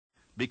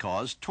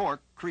because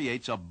torque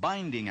creates a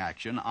binding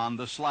action on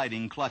the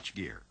sliding clutch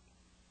gear.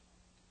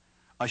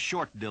 A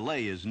short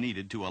delay is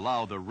needed to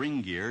allow the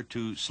ring gear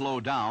to slow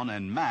down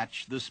and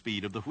match the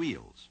speed of the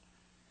wheels.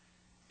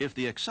 If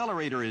the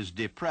accelerator is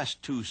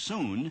depressed too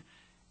soon,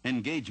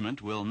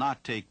 engagement will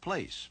not take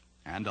place,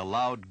 and a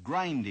loud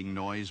grinding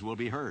noise will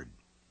be heard.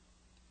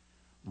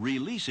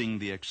 Releasing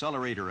the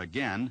accelerator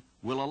again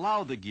will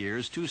allow the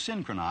gears to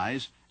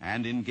synchronize,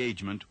 and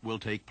engagement will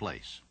take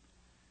place.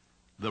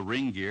 The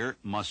ring gear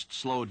must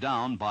slow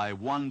down by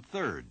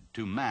 1/3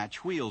 to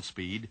match wheel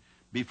speed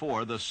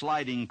before the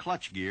sliding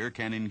clutch gear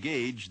can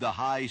engage the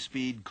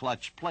high-speed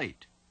clutch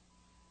plate.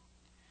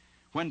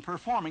 When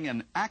performing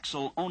an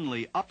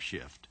axle-only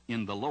upshift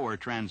in the lower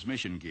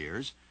transmission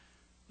gears,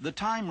 the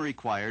time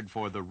required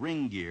for the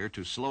ring gear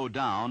to slow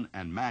down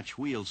and match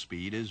wheel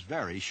speed is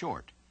very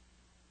short.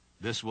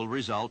 This will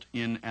result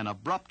in an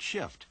abrupt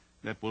shift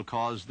that will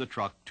cause the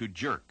truck to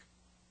jerk.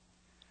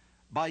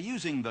 By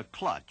using the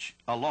clutch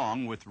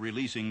along with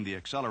releasing the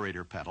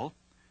accelerator pedal,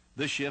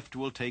 the shift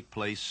will take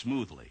place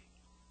smoothly.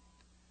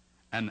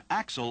 An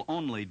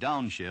axle-only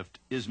downshift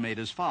is made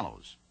as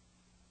follows.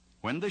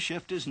 When the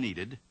shift is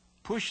needed,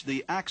 push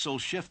the axle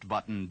shift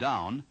button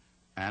down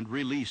and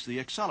release the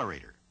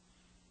accelerator.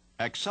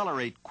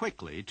 Accelerate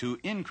quickly to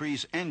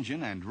increase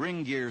engine and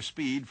ring gear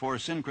speed for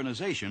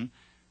synchronization,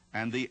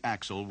 and the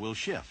axle will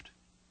shift.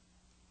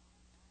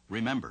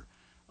 Remember,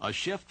 a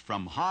shift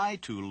from high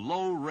to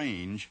low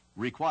range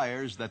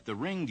requires that the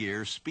ring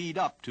gear speed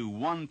up to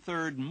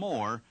 1/3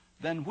 more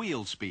than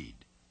wheel speed.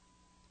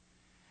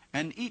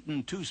 An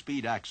Eaton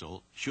 2-speed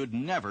axle should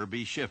never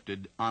be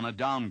shifted on a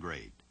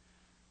downgrade.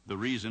 The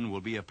reason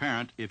will be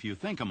apparent if you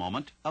think a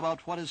moment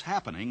about what is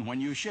happening when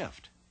you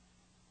shift.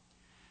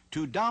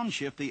 To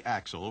downshift the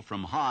axle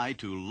from high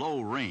to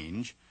low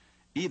range,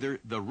 either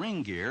the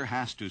ring gear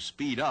has to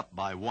speed up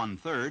by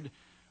 1/3,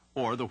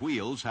 or the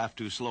wheels have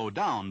to slow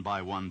down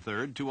by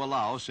 1/3 to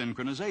allow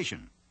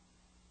synchronization.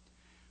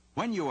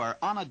 When you are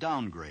on a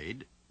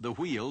downgrade, the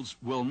wheels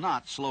will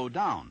not slow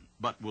down,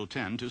 but will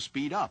tend to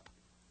speed up.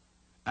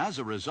 As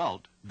a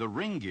result, the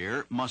ring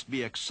gear must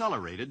be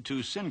accelerated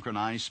to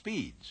synchronize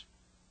speeds.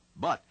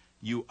 But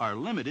you are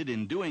limited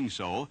in doing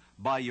so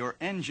by your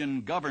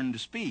engine-governed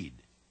speed,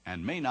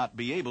 and may not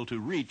be able to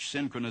reach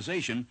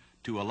synchronization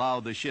to allow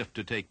the shift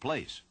to take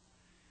place.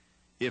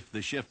 If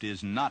the shift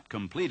is not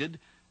completed,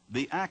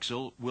 the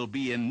axle will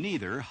be in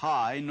neither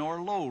high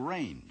nor low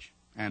range,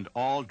 and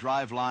all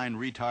driveline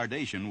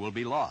retardation will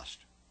be lost.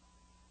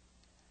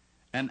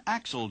 An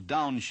axle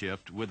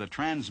downshift with a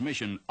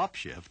transmission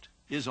upshift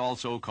is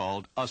also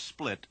called a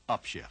split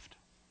upshift.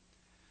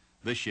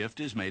 The shift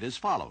is made as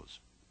follows.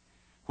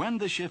 When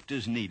the shift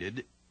is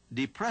needed,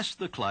 depress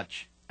the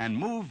clutch and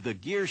move the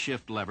gear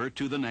shift lever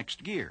to the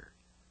next gear.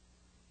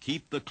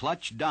 Keep the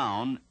clutch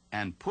down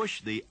and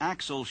push the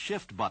axle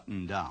shift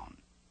button down.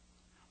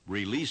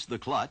 Release the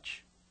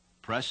clutch,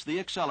 press the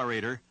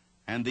accelerator,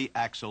 and the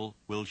axle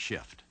will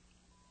shift.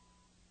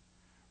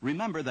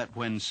 Remember that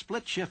when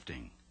split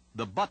shifting,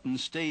 the button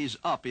stays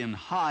up in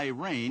high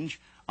range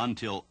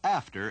until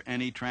after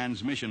any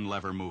transmission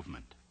lever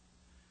movement.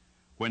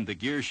 When the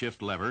gear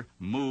shift lever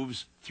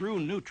moves through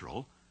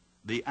neutral,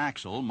 the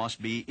axle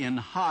must be in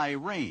high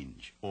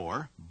range,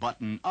 or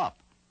button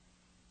up.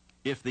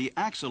 If the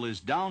axle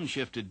is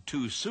downshifted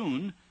too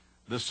soon,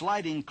 the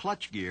sliding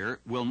clutch gear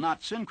will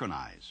not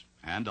synchronize,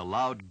 and a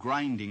loud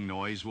grinding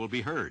noise will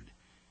be heard.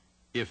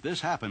 If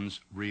this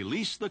happens,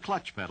 release the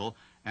clutch pedal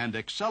and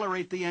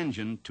accelerate the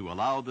engine to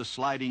allow the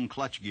sliding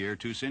clutch gear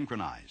to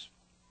synchronize.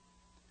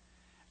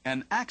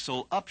 An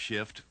axle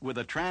upshift with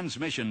a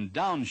transmission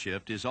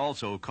downshift is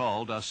also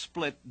called a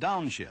split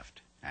downshift,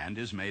 and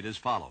is made as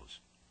follows.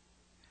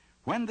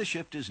 When the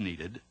shift is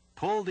needed,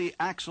 pull the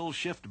axle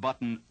shift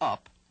button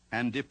up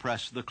and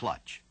depress the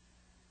clutch.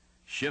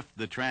 Shift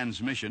the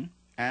transmission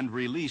and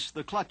release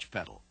the clutch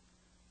pedal.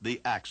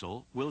 The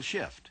axle will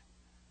shift.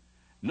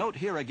 Note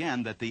here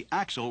again that the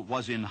axle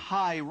was in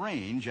high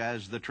range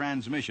as the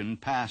transmission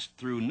passed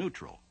through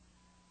neutral.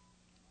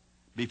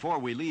 Before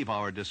we leave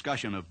our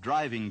discussion of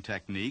driving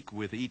technique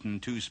with Eaton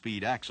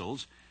 2-speed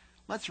axles,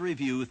 let's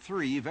review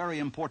 3 very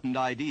important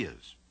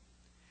ideas.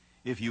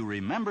 If you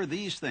remember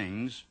these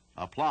things,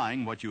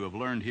 applying what you have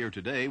learned here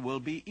today will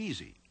be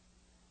easy.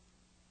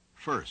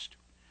 First,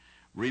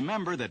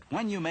 remember that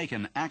when you make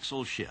an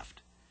axle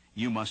shift,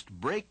 you must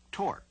break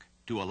torque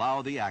to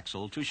allow the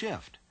axle to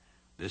shift.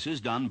 This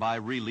is done by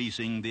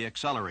releasing the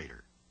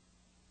accelerator.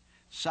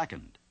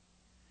 Second,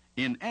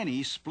 in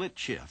any split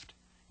shift,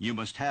 you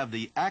must have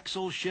the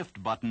axle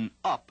shift button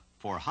up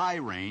for high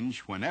range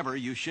whenever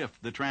you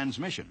shift the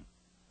transmission.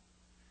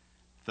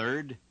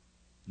 Third,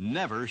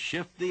 never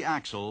shift the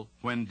axle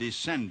when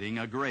descending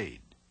a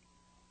grade.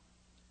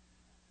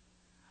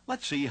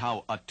 Let's see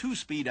how a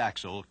 2-speed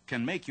axle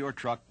can make your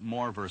truck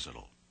more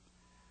versatile.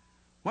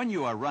 When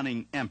you are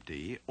running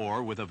empty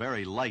or with a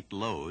very light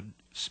load,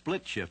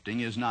 split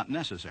shifting is not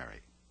necessary.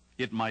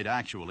 It might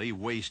actually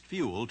waste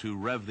fuel to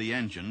rev the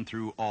engine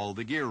through all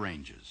the gear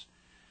ranges.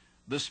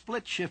 The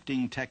split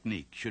shifting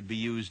technique should be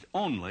used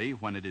only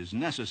when it is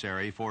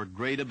necessary for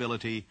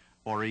gradability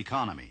or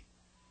economy.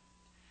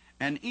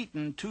 An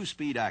Eaton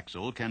 2-speed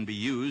axle can be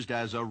used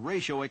as a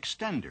ratio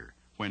extender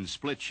when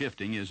split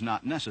shifting is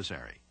not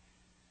necessary.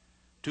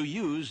 To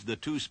use the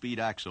 2-speed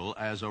axle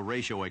as a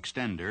ratio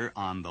extender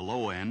on the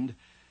low end,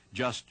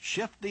 just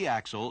shift the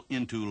axle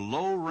into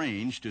low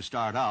range to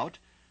start out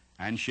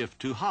and shift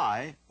to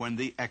high when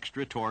the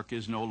extra torque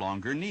is no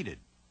longer needed.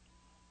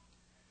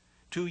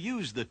 To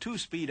use the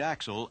 2-speed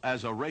axle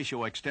as a ratio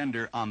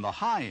extender on the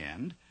high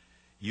end,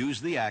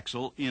 use the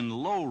axle in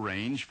low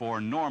range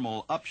for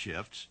normal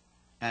upshifts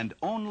and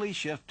only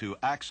shift to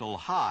axle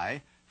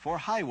high for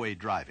highway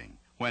driving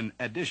when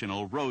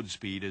additional road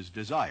speed is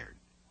desired.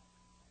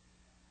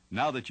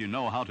 Now that you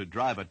know how to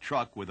drive a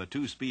truck with a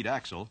 2-speed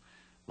axle,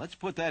 let's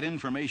put that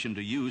information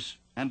to use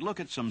and look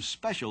at some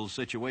special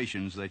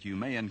situations that you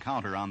may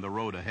encounter on the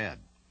road ahead.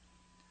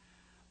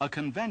 A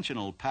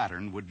conventional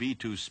pattern would be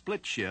to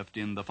split shift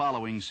in the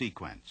following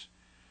sequence: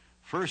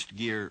 first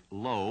gear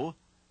low,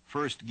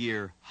 first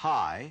gear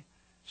high,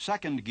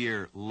 second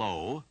gear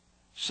low,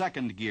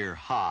 second gear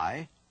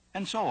high,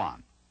 and so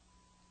on.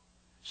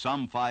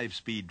 Some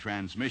 5-speed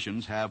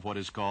transmissions have what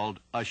is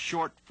called a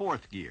short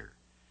fourth gear.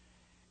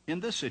 In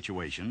this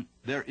situation,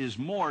 there is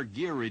more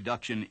gear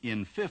reduction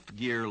in 5th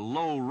gear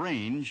low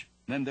range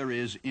than there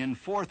is in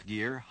 4th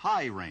gear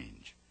high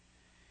range.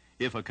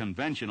 If a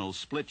conventional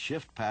split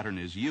shift pattern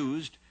is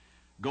used,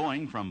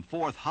 going from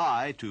 4th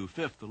high to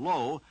 5th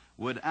low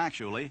would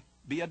actually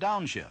be a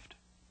downshift.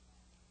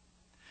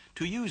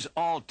 To use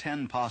all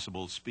 10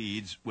 possible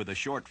speeds with a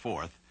short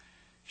fourth,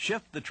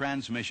 shift the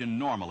transmission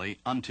normally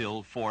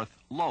until 4th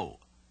low.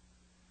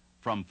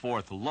 From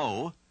 4th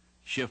low,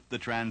 shift the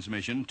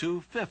transmission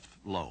to 5th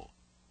low,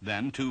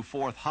 then to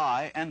 4th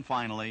high, and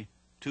finally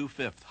to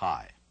 5th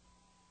high.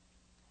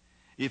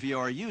 If you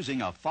are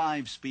using a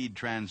 5-speed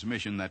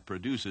transmission that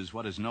produces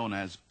what is known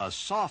as a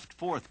soft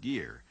 4th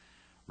gear,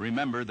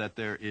 remember that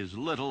there is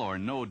little or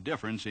no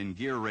difference in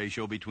gear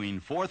ratio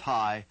between 4th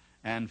high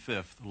and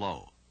 5th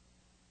low.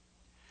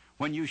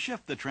 When you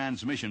shift the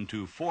transmission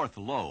to 4th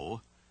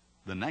low,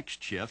 the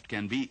next shift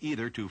can be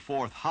either to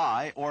 4th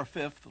high or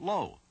 5th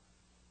low.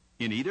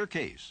 In either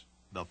case,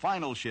 the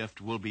final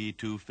shift will be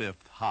to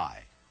 5th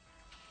high.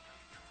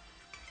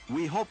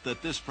 We hope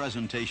that this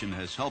presentation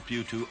has helped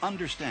you to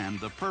understand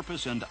the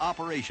purpose and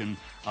operation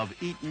of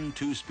Eaton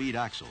 2-speed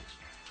axles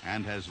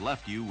and has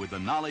left you with the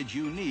knowledge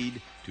you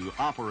need to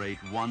operate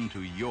one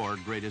to your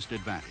greatest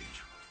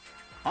advantage.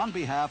 On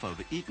behalf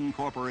of Eaton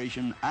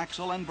Corporation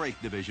Axle and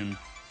Brake Division,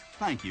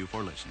 thank you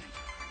for listening.